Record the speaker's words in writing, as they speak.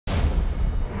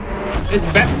It's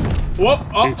bad. Whoa!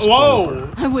 Whoa!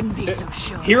 I wouldn't be so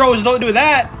sure. Heroes don't do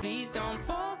that. Please don't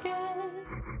forget.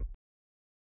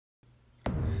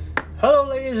 Hello,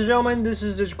 ladies and gentlemen. This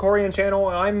is the Jokorian channel,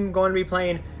 and I'm going to be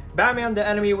playing Batman: The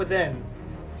Enemy Within.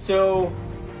 So,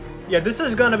 yeah, this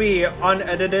is going to be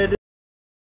unedited.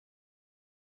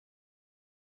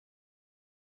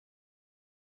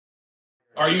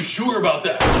 Are you sure about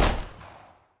that?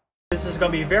 This is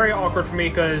going to be very awkward for me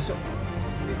because,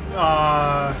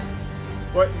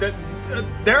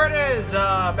 there it is.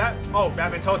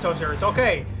 Batman Telltale series.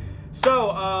 Okay,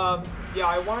 so yeah,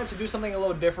 I wanted to do something a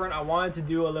little different. I wanted to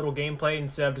do a little gameplay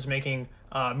instead of just making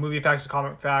movie facts,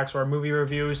 comic facts, or movie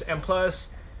reviews. And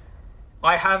plus,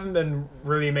 I haven't been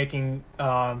really making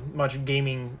much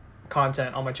gaming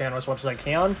content on my channel as much as I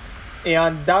can,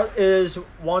 and that is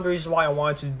one of the reasons why I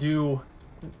wanted to do,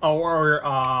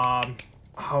 what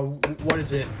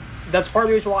is it? That's part of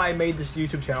the reason why I made this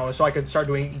YouTube channel, so I could start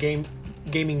doing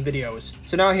gaming videos.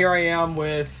 So now here I am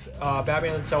with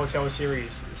Batman the Telltale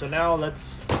series. So now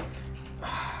let's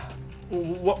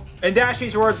in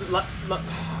Dashy's words,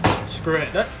 screw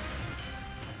it.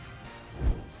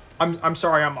 I'm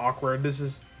sorry, I'm awkward. This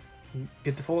is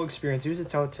get the full experience. Use the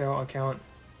Telltale account.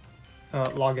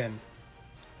 Log in.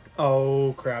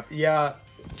 Oh crap. Yeah.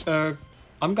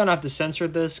 I'm gonna have to censor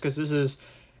this because this is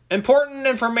important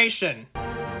information.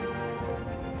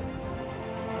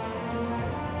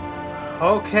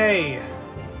 Okay.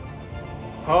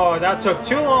 Oh, that took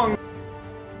too long.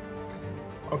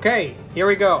 Okay, here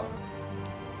we go.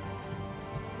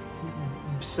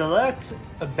 Select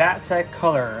a bat tech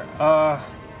color.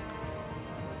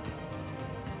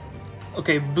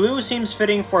 Okay, blue seems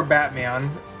fitting for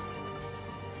Batman.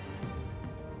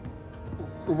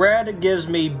 Red gives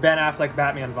me Ben Affleck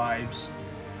Batman vibes.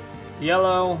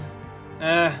 Yellow,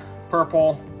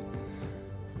 purple.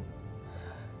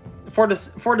 For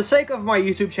the sake of my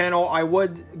YouTube channel, I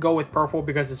would go with purple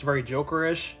because it's very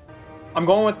Jokerish. I'm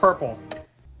going with purple.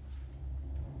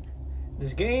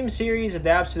 This game series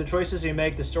adapts to the choices you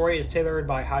make. The story is tailored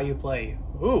by how you play.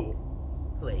 Ooh.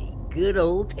 Play good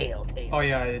old Telltale. Oh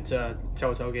yeah, it's a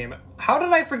Telltale game. How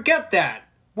did I forget that?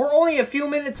 We're only a few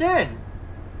minutes in.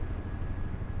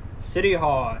 City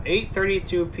Hall,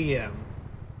 8:32 p.m.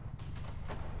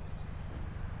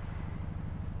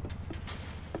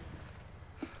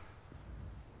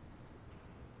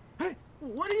 Hey,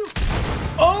 what are you?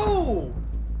 Oh!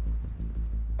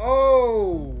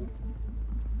 Oh!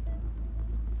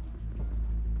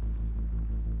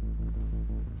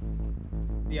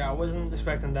 Yeah, I wasn't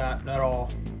expecting that at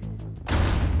all.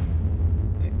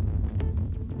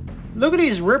 Look at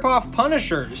these rip-off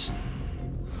Punishers.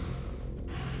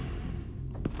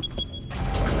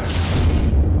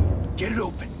 Get it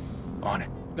open. On it.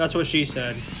 That's what she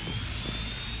said.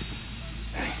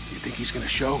 Hey, you think he's gonna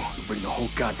show? We'll bring the whole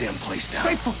goddamn place down.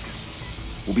 Stay focused.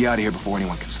 We'll be out of here before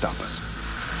anyone can stop us.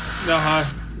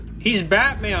 He's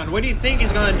Batman. What do you think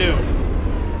he's gonna do?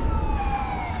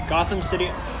 Gotham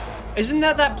City. Isn't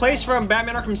that place from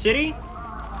Batman Arkham City?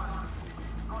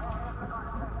 Oh,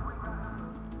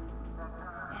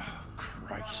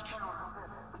 Christ.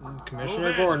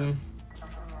 Commissioner Gordon.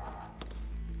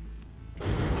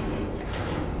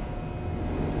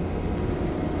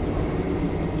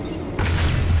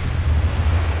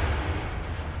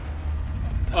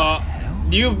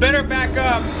 You better back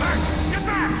up. Get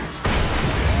back!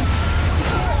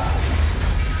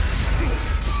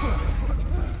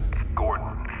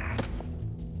 Gordon,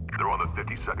 they're on the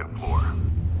 52nd floor.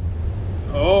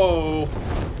 Oh.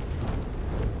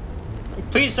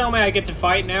 Please tell me I get to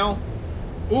fight now.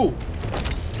 Ooh.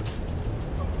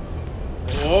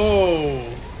 Whoa.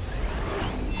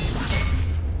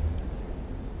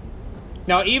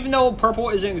 Now, even though purple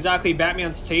isn't exactly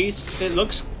Batman's taste, it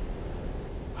looks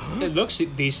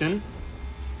decent.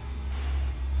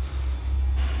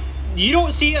 You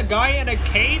don't see a guy in a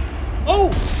cape? Oh!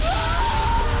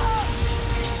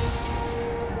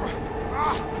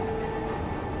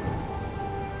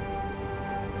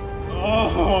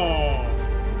 Oh!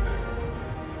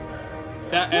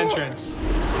 That entrance.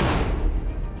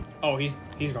 Oh, he's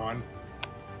gone.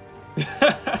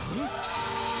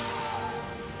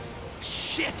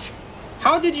 Shit!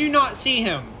 How did you not see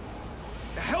him?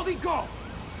 The hell'd he go?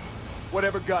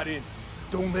 Whatever got in,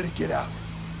 don't let it get out.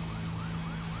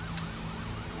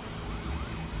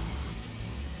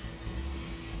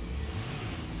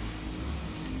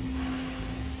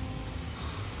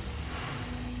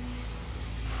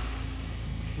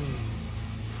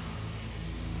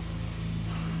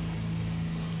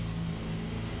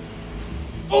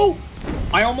 Oh!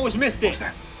 I almost missed it. What's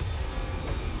that?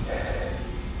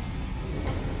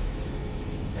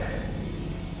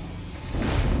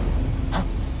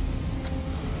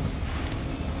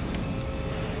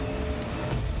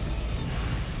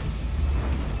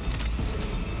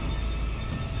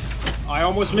 I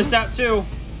almost missed that too.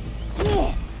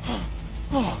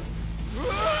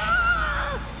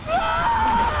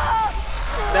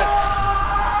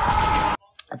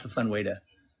 That's a fun way to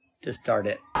start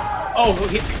it.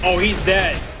 Oh, he's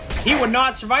dead. He would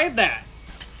not survive that.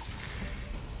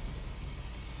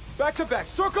 Back to back,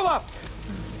 circle up!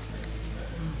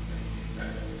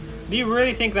 Do you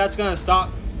really think that's gonna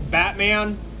stop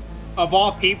Batman, of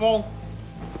all people?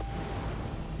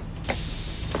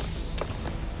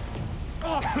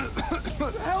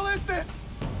 What the hell is this?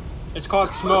 It's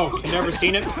called smoke. You never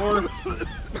seen it before?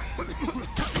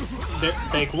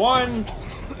 Take 1,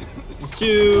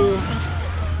 2.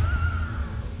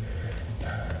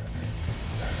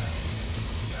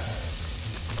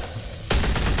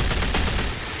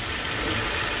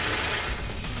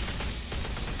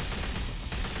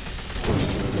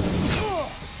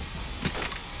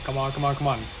 Come on, come on, come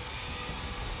on.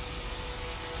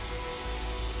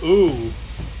 Ooh.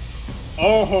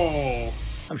 Oh.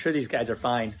 I'm sure these guys are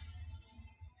fine.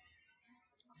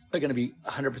 They're gonna be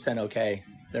 100% okay.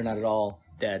 They're not at all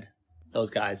dead. Those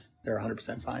guys, they're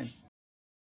 100% fine.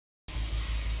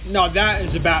 No, that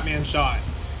is a Batman shot.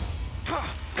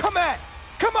 Come on!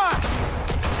 Come on!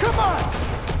 Come on!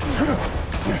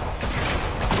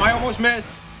 I almost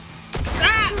missed.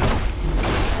 Ah!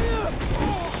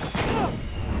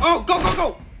 Oh, go, go,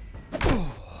 go!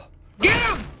 Get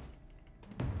him!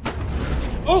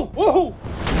 Oh, oh!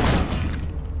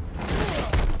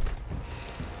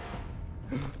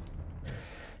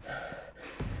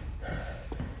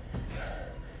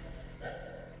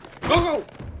 Go, go!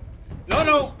 No,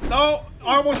 no, no!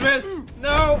 I almost missed!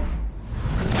 No!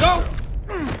 Go!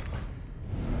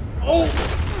 Oh!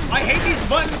 I hate these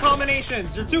button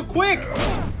combinations! They're too quick!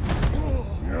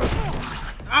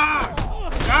 Ah!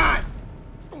 God!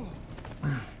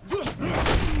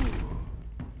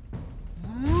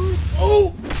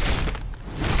 Oh!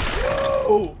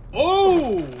 Oh!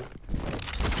 Oh!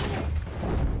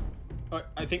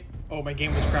 I think... Oh, my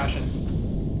game was crashing.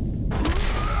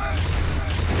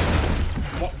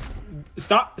 Well,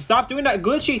 stop doing that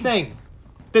glitchy thing!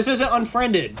 This isn't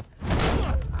Unfriended.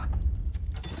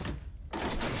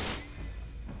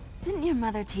 Didn't your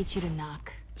mother teach you to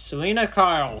knock? Selena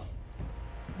Kyle.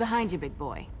 Behind you, big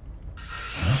boy.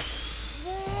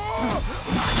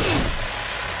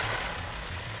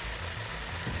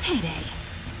 Heyday.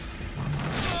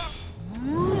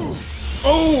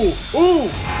 Oh!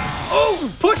 Oh!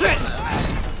 Oh! Push it!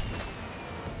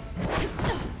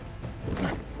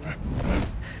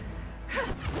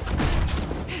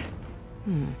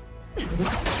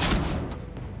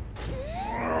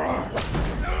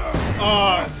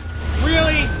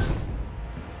 Really?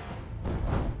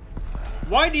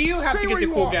 Why do you have to get the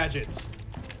cool gadgets?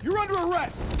 You're under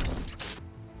arrest!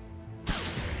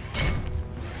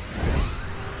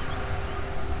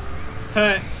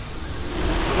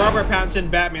 Robert Pattinson,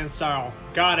 Batman style.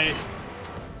 Got it.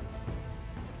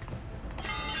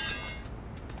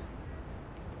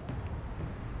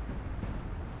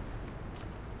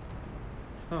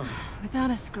 Huh. Without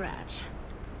a scratch.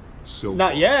 So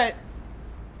Not yet.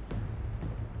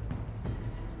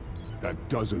 that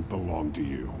doesn't belong to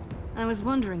you. I was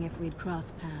wondering if we'd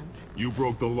cross paths. You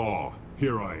broke the law.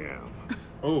 Here I am.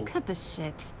 Oh. Cut the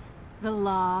shit. The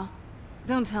law.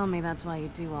 Don't tell me that's why you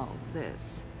do all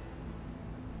this.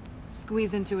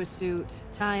 Squeeze into a suit,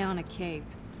 tie on a cape.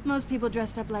 Most people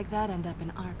dressed up like that end up in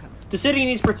Arkham. The city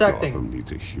needs protecting. Gotham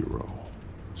needs a hero.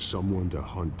 Someone to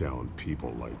hunt down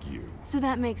people like you. So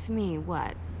that makes me,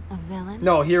 what, a villain?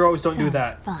 No, heroes don't do Sounds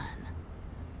that. fun.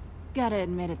 Gotta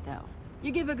admit it, though.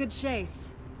 You give a good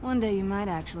chase. One day you might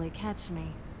actually catch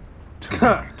me.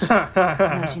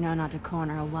 Don't you know not to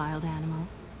corner a wild animal?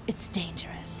 It's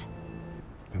dangerous.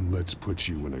 Then let's put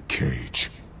you in a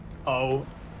cage. Oh.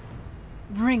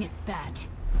 Bring it, Bat.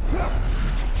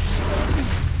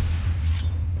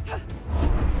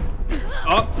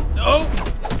 Oh. Oh.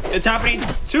 It's happening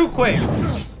too quick.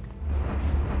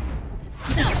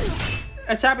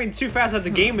 It's happening too fast that the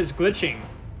game is glitching.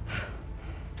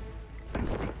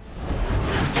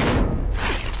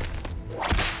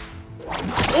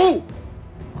 Oh!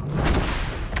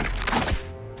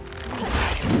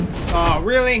 Oh,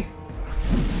 really?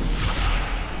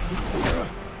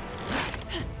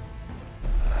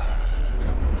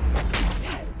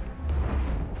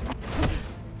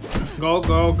 Go,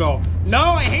 go, go. No,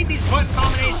 I hate these button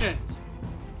combinations.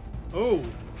 Ooh.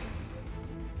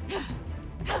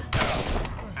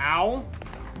 Ow.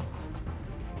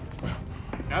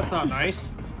 That's not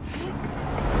nice.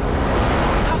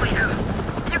 Over here.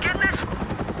 You getting this?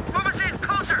 Move us in,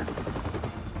 closer.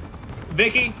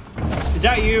 Vicky, is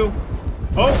that you?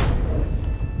 Oh.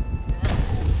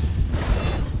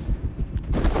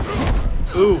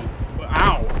 Ooh.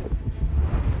 Ow.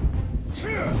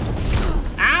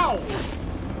 Ow.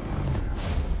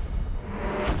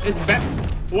 It's bad.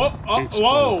 Whoa. Oh, It's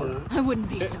whoa. over. I wouldn't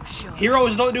be so sure.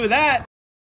 Heroes don't do that.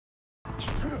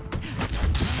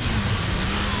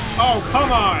 Oh,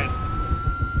 come on.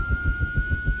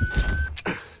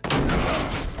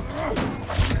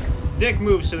 Dick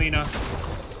move, Selena.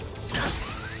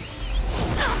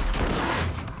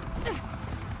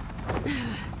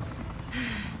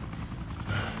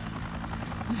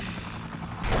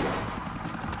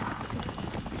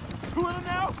 Two of them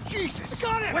now? Jesus!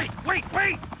 Got it! Wait!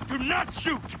 Do not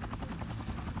shoot!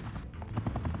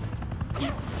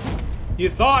 You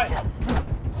thought.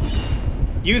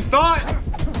 You thought.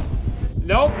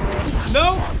 Nope.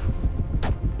 Nope.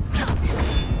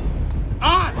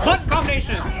 Ah, button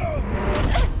combination.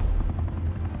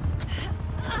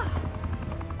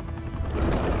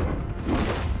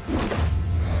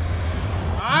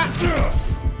 Ah.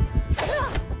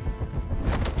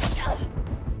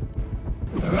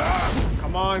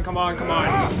 Come on, come on, come on.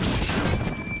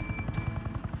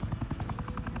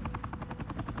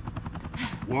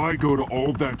 Why go to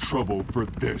all that trouble for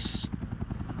this?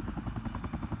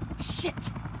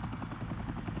 Shit.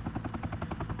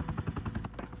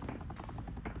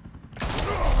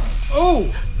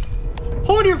 Oh!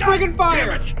 Hold your friggin'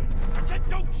 fire! Damn it! I said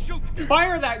don't shoot!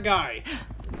 Fire that guy!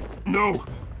 No!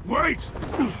 Wait!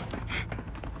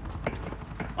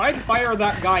 I'd fire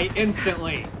that guy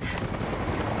instantly.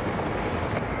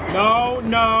 No,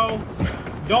 no.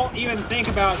 Don't even think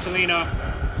about it, Selena.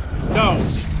 No.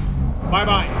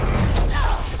 Bye-bye.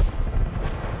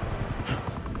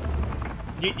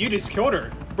 You just killed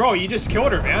her. Bro, you just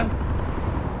killed her, man.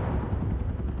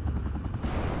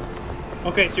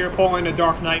 Okay, so you're pulling a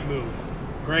Dark Knight move.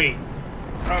 Great.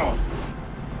 Oh.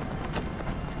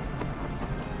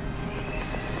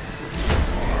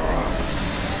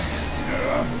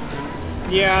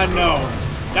 Yeah, no.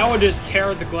 That would just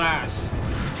tear the glass.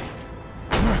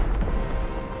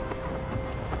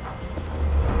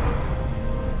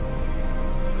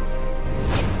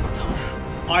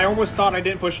 I almost thought I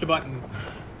didn't push the button.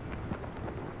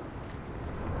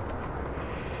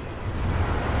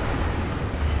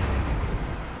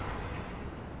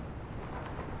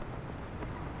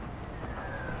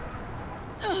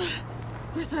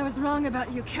 Guess I was wrong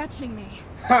about you catching me.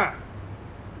 Ha!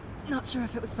 Not sure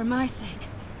if it was for my sake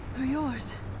or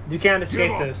yours. You can't Give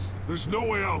escape up. this. There's no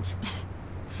way out.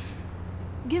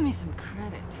 Give me some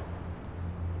credit.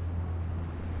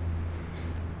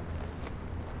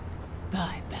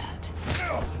 Bye, Bat.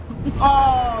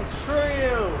 Oh, screw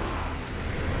you!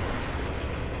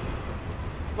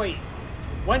 Wait,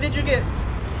 when did you get...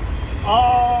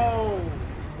 Oh,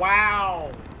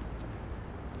 wow.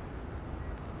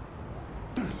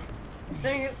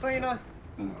 Dang it, Selena.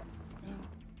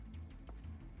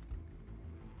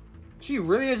 She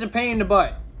really is a pain in the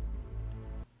butt.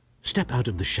 Step out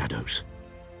of the shadows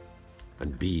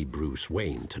and be Bruce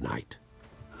Wayne tonight.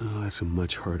 Oh, that's a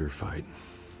much harder fight.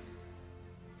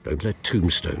 Don't let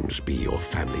tombstones be your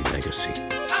family legacy.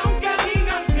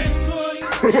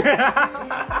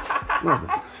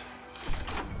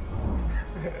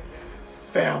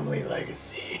 Family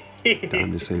legacy.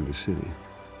 Time to save the city.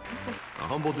 A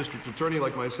humble district attorney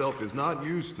like myself is not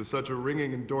used to such a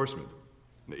ringing endorsement.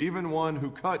 Even one who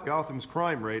cut Gotham's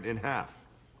crime rate in half.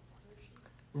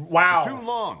 Wow. For too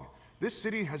long, this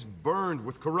city has burned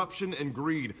with corruption and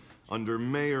greed under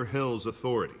Mayor Hill's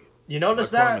authority. You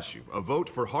notice I that? promise you, a vote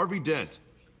for Harvey Dent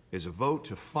is a vote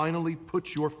to finally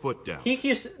put your foot down. He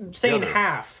keeps saying Together,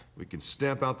 half. We can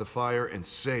stamp out the fire and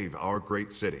save our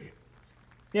great city.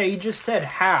 Yeah, he just said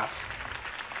half.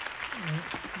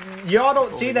 Y'all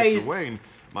don't see Only that Mr. he's... Wayne,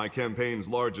 my campaign's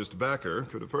largest backer,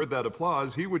 could have heard that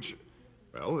applause. He would...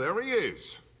 Well, there he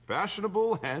is.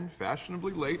 Fashionable and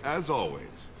fashionably late as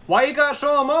always. Why you gotta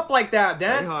show him up like that, Say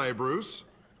Dan? hi, Bruce.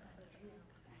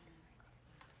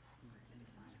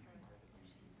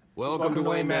 Welcome to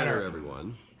Wayne Manor, Manor.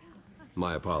 everyone.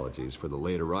 My apologies for the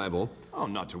late arrival. Oh,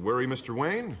 not to worry, Mr.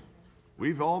 Wayne.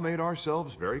 We've all made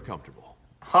ourselves very comfortable.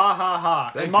 Ha ha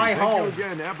ha. In my Thank home. you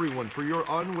again, everyone, for your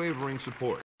unwavering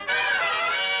support.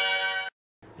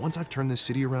 Once I've turned this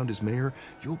city around as mayor,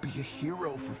 you'll be a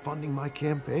hero for funding my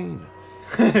campaign.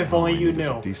 If only All I you need is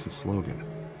knew. a decent slogan.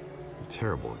 I'm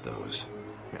terrible at those.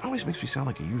 It always makes me sound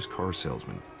like a used car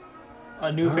salesman.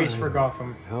 A new face for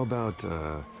Gotham. How about,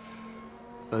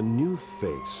 a new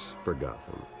face for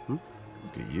Gotham? Hmm?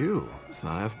 Look at you. It's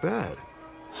not half bad.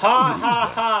 Ha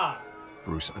ha ha.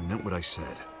 Bruce, I meant what I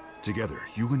said. Together,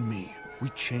 you and me, we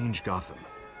change Gotham.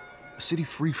 A city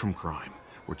free from crime,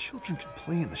 where children can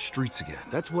play in the streets again.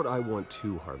 That's what I want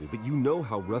too, Harvey, but you know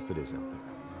how rough it is out there.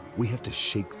 We have to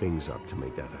shake things up to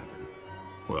make that happen.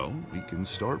 Well, we can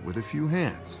start with a few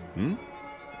hands, hmm?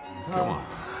 Come on.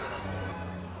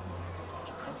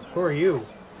 Who are you?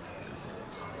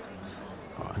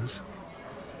 Oz?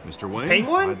 Mr. Wayne,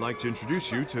 Penguin? I'd like to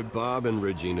introduce you to Bob and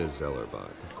Regina Zellerbach.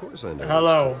 Of course I know.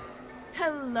 Hello.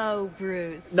 Hello,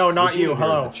 Bruce. No, not Regina you. here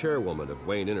Hello. is the chairwoman of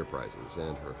Wayne Enterprises,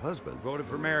 and her husband voted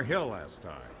for Mayor Hill last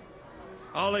time.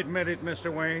 I'll admit it,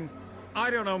 Mr. Wayne. I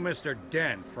don't know Mr.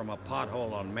 Dent from a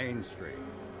pothole on Main Street,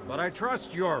 but I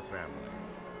trust your family.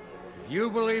 If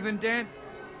you believe in Dent,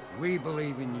 we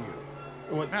believe in you.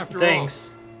 Well, After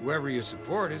thanks. all, whoever you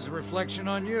support is a reflection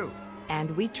on you.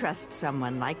 And we trust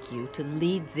someone like you to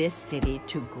lead this city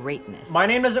to greatness. My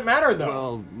name doesn't matter, though.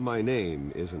 Well, my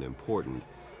name isn't important.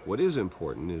 What is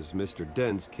important is Mr.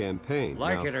 Dent's campaign.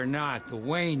 Like it or not, the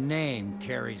Wayne name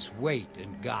carries weight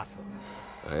in Gotham.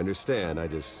 I understand, I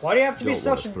just Why do you have to be don't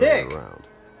wanna such a throw it dick? around.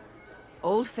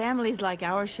 Old families like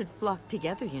ours should flock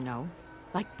together, you know,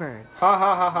 like birds. Ha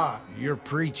ha ha ha. You're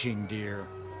preaching, dear.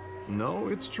 No,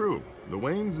 it's true. The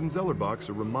Waynes and Zellerbachs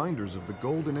are reminders of the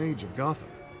golden age of Gotham.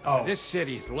 Oh. This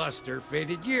city's luster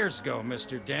faded years ago,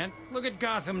 Mr. Dent. Look at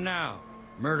Gotham now.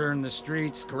 Murder in the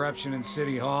streets, corruption in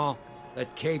City Hall,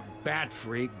 that Cape Bat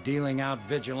freak dealing out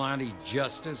vigilante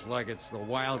justice like it's the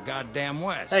wild goddamn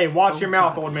West. Hey, watch your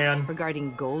mouth, old man.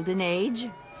 Regarding Golden Age,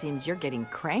 seems you're getting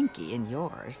cranky in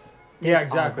yours. Yeah, There's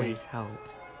exactly. always hope.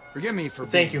 Forgive me for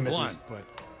Thank being you, Mrs. blunt,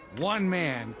 but one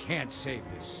man can't save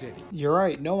this city. You're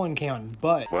right. No one can,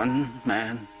 but... One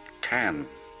man can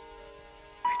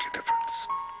make a difference.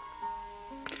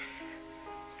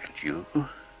 And you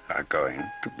are going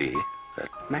to be that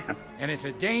man. And it's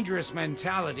a dangerous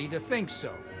mentality to think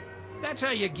so. That's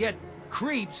how you get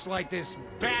creeps like this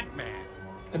Batman.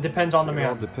 It depends on the It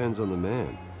all man. depends on the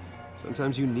man.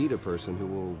 Sometimes you need a person who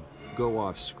will go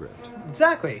off script.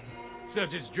 Exactly.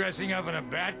 Such as dressing up in a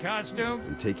bat costume?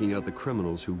 And taking out the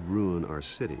criminals who ruin our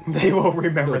city. They will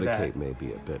remember Though that. the cape may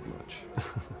be a bit much.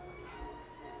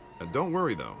 Don't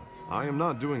worry, though. I am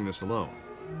not doing this alone.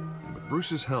 With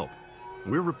Bruce's help,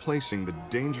 we're replacing the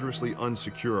dangerously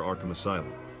unsecure Arkham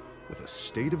Asylum with a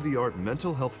state-of-the-art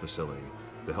mental health facility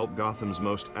to help Gotham's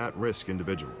most at-risk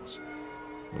individuals.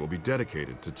 It will be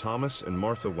dedicated to Thomas and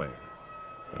Martha Wayne,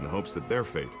 in the hopes that their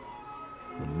fate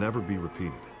will never be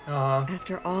repeated.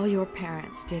 After all your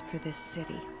parents did for this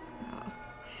city,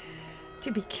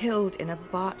 to be killed in a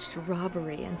botched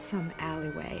robbery in some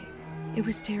alleyway, it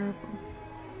was terrible.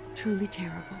 Truly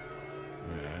terrible.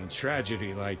 A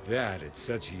tragedy like that at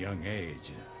such a young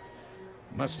age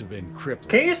must have been crippling.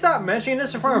 Can you stop mentioning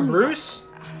this in front of Bruce?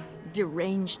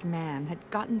 Deranged man had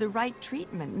gotten the right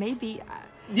treatment. Maybe...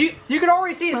 You can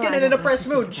already see he's getting in a depressed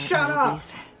mood. Shut up!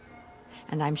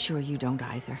 And I'm sure you don't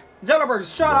either.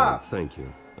 Zellerbach, shut up! Thank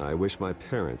you. I wish my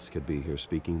parents could be here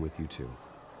speaking with you too.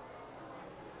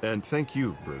 And thank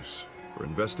you, Bruce, for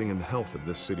investing in the health of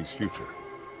this city's future.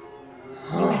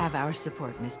 You have our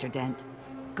support, Mr. Dent.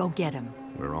 Go get him.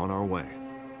 We're on our way.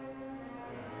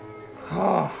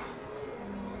 Not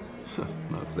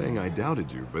saying I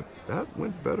doubted you, but that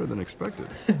went better than expected.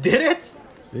 Did it?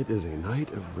 It is a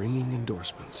night of ringing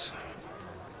endorsements.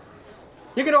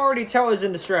 You can already tell he's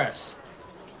in distress.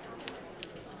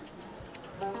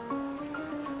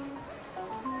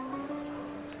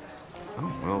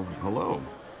 Oh, well, hello.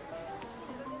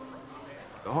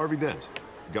 Harvey Dent,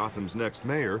 Gotham's next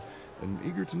mayor, and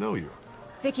eager to know you.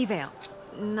 Vicky Vale.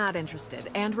 Not interested.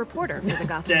 And reporter for the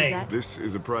Gotham Gazette. This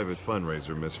is a private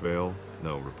fundraiser, Miss Vale.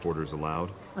 No reporters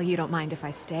allowed. Well, you don't mind if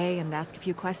I stay and ask a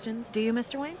few questions, do you,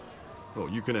 Mr. Wayne? Well,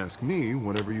 you can ask me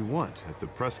whatever you want at the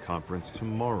press conference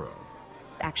tomorrow.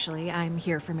 Actually, I'm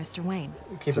here for Mr. Wayne.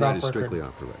 Keep Tonight is strictly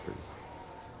off the record.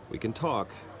 We can talk,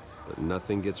 but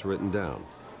nothing gets written down.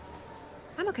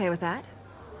 I'm okay with that.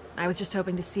 I was just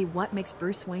hoping to see what makes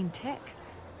Bruce Wayne tick.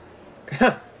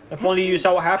 If only you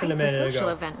saw what happened a minute ago. Social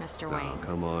event, Mr. Wayne. Oh,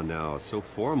 come on now, it's so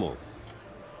formal.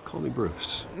 Call me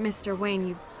Bruce. Mr. Wayne,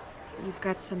 you've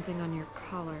got something on your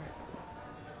collar.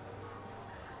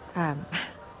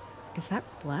 Is that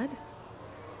blood?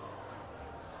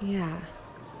 Yeah.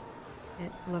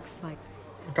 It looks like...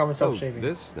 Got myself shaving.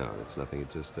 This? No, it's nothing. It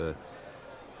just,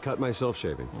 cut myself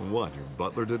shaving. What, your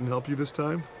butler didn't help you this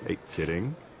time? Hey,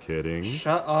 kidding. Kidding.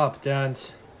 Shut up,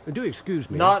 Dent. Do excuse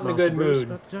me. Not in a Master good Bruce,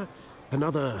 mood. But,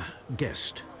 another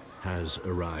guest has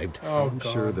arrived. Oh, I'm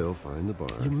sure they'll find the bar.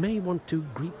 You may want to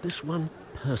greet this one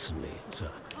personally, sir.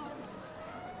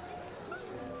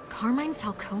 Carmine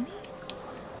Falcone?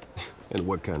 And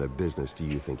what kind of business do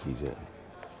you think he's in?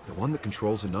 The one that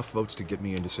controls enough votes to get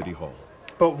me into City Hall.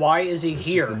 But why is he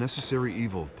here? This is the necessary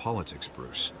evil of politics,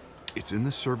 Bruce. It's in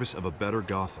the service of a better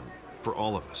Gotham, for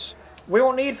all of us. We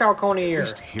don't need Falcone here. At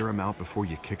least hear him out before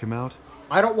you kick him out.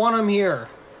 I don't want him here.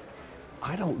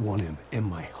 I don't want him in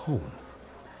my home.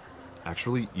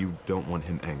 Actually, you don't want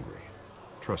him angry.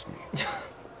 Trust me.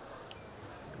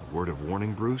 A word of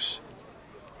warning, Bruce.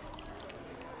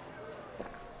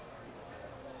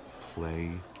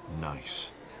 Play nice.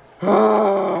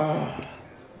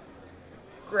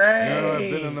 Great. Yeah,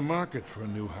 I've been in the market for a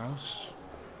new house.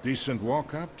 Decent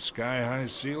walk-up, sky-high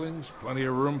ceilings, plenty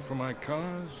of room for my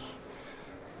cars.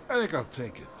 I think I'll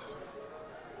take it.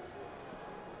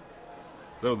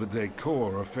 Though the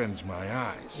decor offends my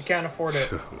eyes. You can't afford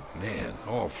it. Oh, man,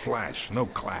 all flash, no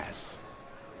class.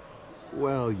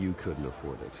 Well, you couldn't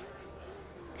afford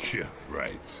it. Yeah,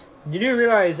 right. You do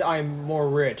realize I'm more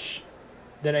rich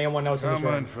than anyone else in this Come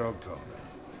on, room. Falcone.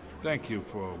 Thank you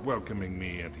for welcoming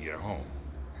me into your home.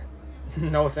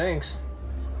 No thanks.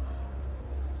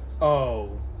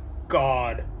 Oh,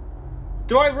 God.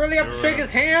 Do I really have to shake his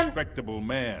hand? Respectable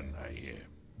man, I hear.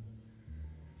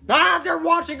 Ah, they're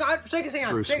watching. Shake his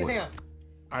hand. Bruce Shake his Wayne. hand.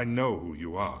 I know who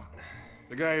you are.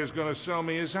 The guy who's gonna sell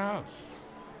me his house.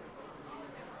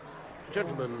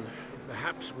 Gentlemen,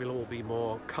 perhaps we'll all be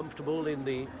more comfortable in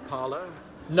the parlor.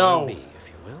 No. Follow me, if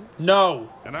you will. No.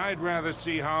 And I'd rather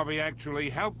see Harvey actually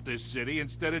help this city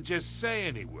instead of just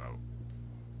saying he will.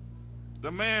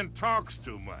 The man talks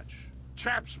too much.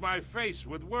 Chaps my face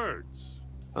with words.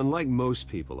 Unlike most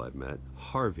people I've met,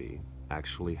 Harvey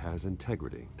actually has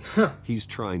integrity. He's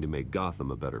trying to make Gotham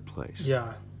a better place.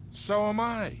 Yeah. So am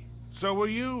I. So are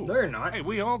you. No, you're not. Hey,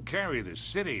 we all carry this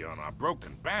city on our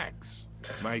broken backs.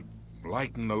 Might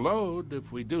lighten the load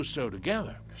if we do so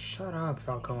together. Shut up,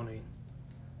 Falcone.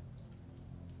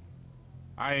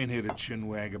 I ain't here to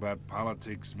chinwag about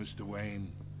politics, Mr.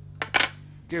 Wayne.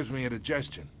 Gives me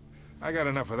indigestion. I got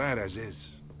enough of that as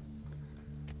is.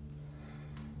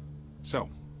 So,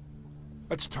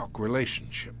 let's talk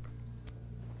relationship.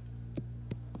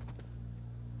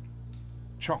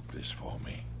 Chalk this for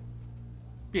me.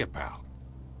 Be a pal.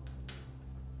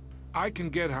 I can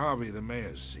get Harvey the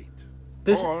mayor's seat.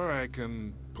 Or I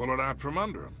can pull it out from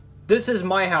under him. This is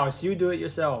my house. You do it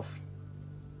yourself.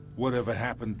 Whatever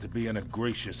happened to being a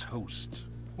gracious host?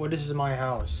 Well, this is my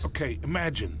house. Okay,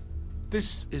 imagine.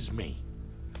 This is me.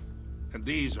 And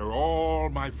these are all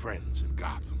my friends in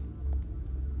Gotham.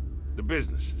 The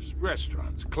businesses,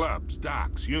 restaurants, clubs,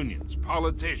 docks, unions,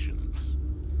 politicians.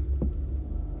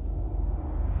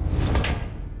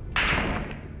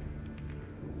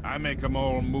 I make them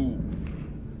all move.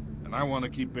 And I want to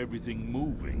keep everything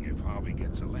moving if Harvey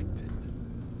gets elected.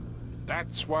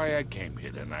 That's why I came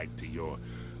here tonight to your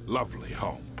lovely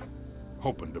home,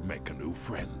 hoping to make a new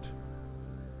friend.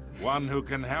 One who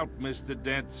can help Mr.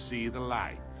 Dent see the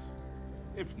light,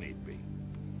 if need be.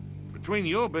 Between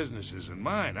your businesses and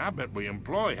mine, I bet we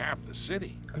employ half the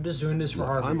city. I'm just doing this for Look,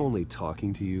 Harvey. I'm only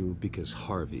talking to you because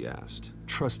Harvey asked,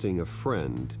 trusting a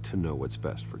friend to know what's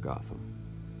best for Gotham.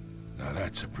 Now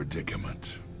that's a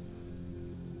predicament.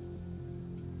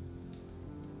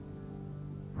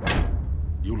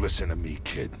 You listen to me,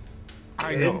 kid.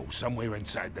 I know somewhere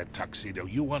inside that tuxedo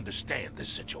you understand this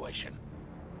situation.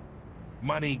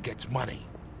 Money gets money.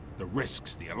 The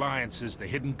risks, the alliances, the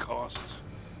hidden costs.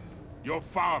 Your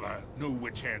father knew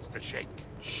which hands to shake.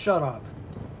 Shut up.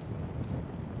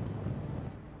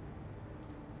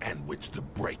 And which to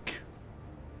break.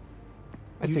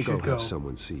 I think I'll have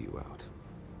someone see you out.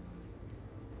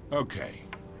 Okay.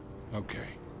 Okay.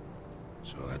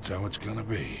 So that's how it's gonna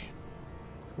be.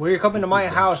 Well, you're coming to my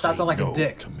house acting like a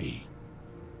dick. To me.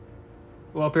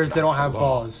 Well, it appears they don't have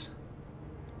balls.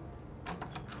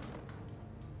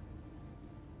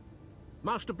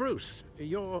 Master Bruce,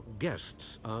 your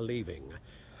guests are leaving.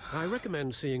 I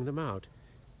recommend seeing them out.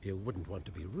 You wouldn't want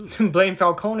to be rude. Blame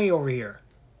Falcone over here.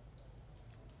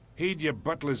 Heed your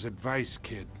butler's advice,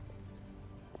 kid.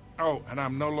 Oh, and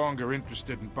I'm no longer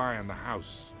interested in buying the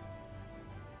house.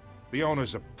 The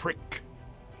owner's a prick.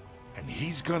 And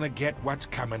he's gonna get what's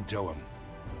coming to him.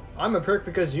 I'm a prick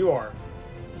because you are.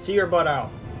 See your butt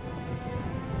out.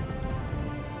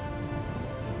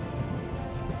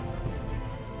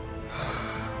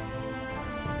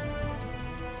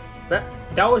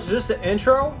 That was just the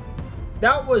intro?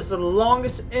 That was the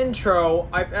longest intro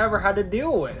I've ever had to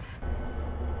deal with.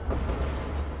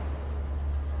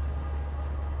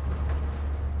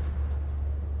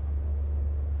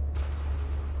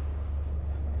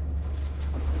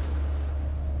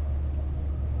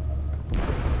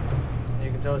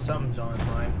 You can tell something's on his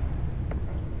mind.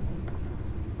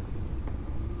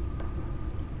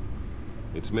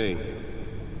 It's me.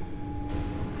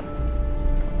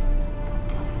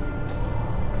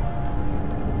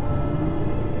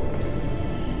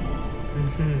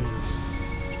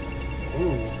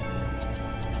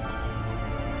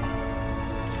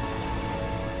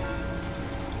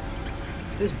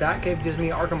 This Batcave gives me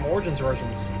Arkham Origins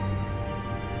versions.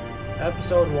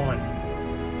 Episode 1.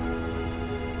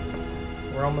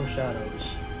 Realm of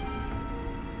Shadows.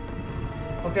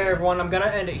 Okay, everyone, I'm gonna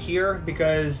end it here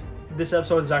because this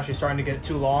episode is actually starting to get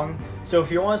too long. So if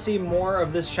you want to see more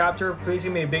of this chapter, please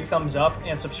give me a big thumbs up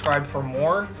and subscribe for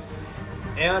more.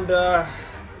 And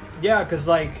yeah, because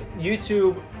like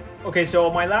YouTube... Okay,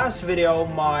 so my last video,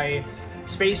 my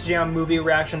Space Jam movie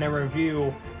reaction and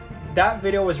review, that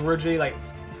video was originally like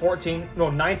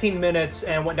 19 minutes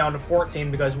and went down to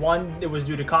 14 because 1, it was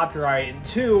due to copyright, and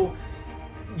 2,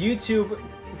 YouTube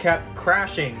kept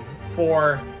crashing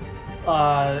for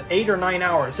 8 or 9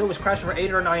 hours. It was crashing for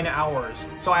 8 or 9 hours.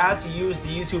 So I had to use the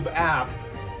YouTube app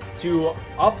to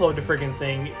upload the freaking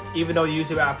thing, even though the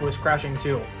YouTube app was crashing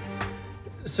too.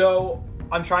 So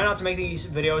I'm trying not to make these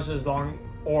videos as long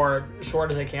or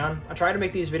short as I can. I try to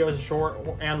make these videos as short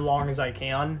and long as I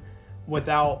can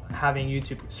without having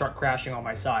YouTube start crashing on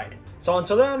my side. So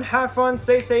until then, have fun,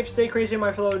 stay safe, stay crazy,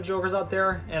 my fellow Jokers out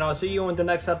there, and I'll see you in the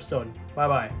next episode. Bye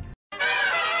bye.